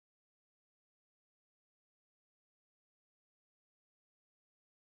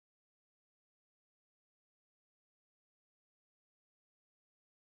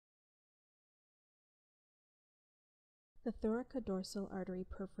The thoracodorsal artery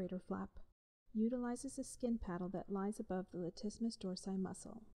perforator flap utilizes a skin paddle that lies above the latissimus dorsi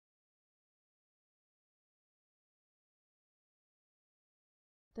muscle.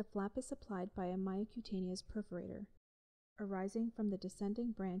 The flap is supplied by a myocutaneous perforator, arising from the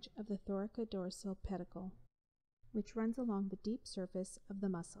descending branch of the thoracodorsal pedicle, which runs along the deep surface of the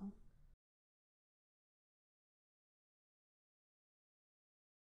muscle.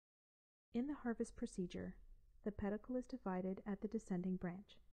 In the harvest procedure, the pedicle is divided at the descending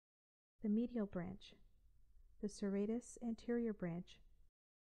branch, the medial branch, the serratus anterior branch,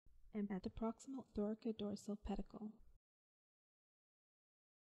 and at the proximal thoracodorsal pedicle.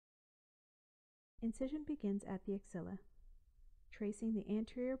 Incision begins at the axilla, tracing the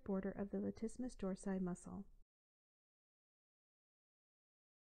anterior border of the latissimus dorsi muscle.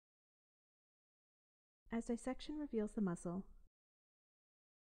 As dissection reveals the muscle,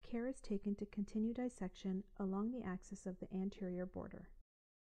 care is taken to continue dissection along the axis of the anterior border.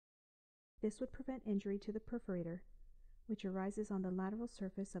 This would prevent injury to the perforator, which arises on the lateral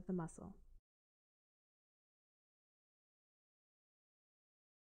surface of the muscle.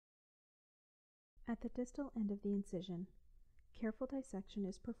 At the distal end of the incision, careful dissection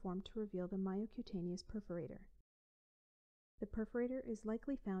is performed to reveal the myocutaneous perforator. The perforator is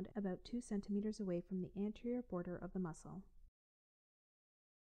likely found about 2 centimeters away from the anterior border of the muscle.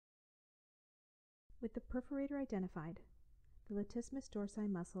 With the perforator identified, the latissimus dorsi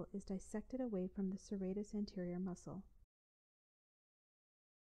muscle is dissected away from the serratus anterior muscle.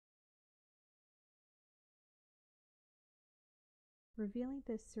 Revealing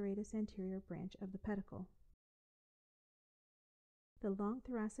this serratus anterior branch of the pedicle. The long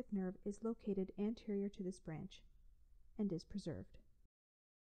thoracic nerve is located anterior to this branch and is preserved.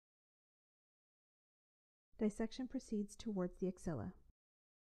 Dissection proceeds towards the axilla,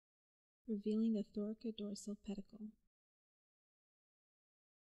 revealing the thoracodorsal pedicle.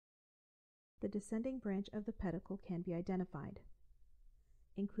 The descending branch of the pedicle can be identified,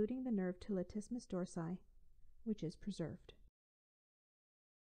 including the nerve to latissimus dorsi, which is preserved.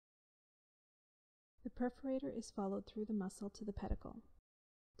 The perforator is followed through the muscle to the pedicle,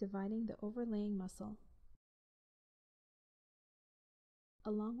 dividing the overlaying muscle,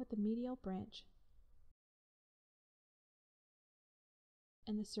 along with the medial branch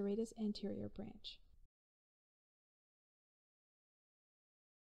and the serratus anterior branch.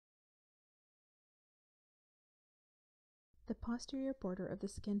 The posterior border of the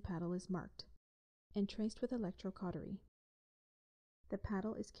skin paddle is marked and traced with electrocautery. The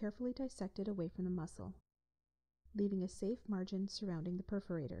paddle is carefully dissected away from the muscle, leaving a safe margin surrounding the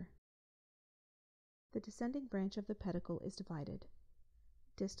perforator. The descending branch of the pedicle is divided,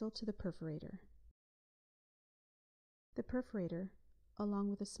 distal to the perforator. The perforator, along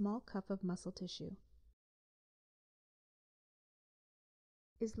with a small cuff of muscle tissue,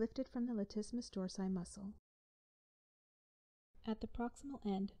 is lifted from the latissimus dorsi muscle. At the proximal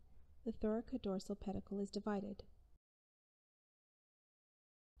end, the thoracodorsal pedicle is divided,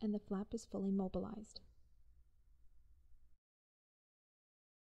 and the flap is fully mobilized.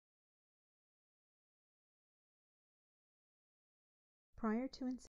 Prior to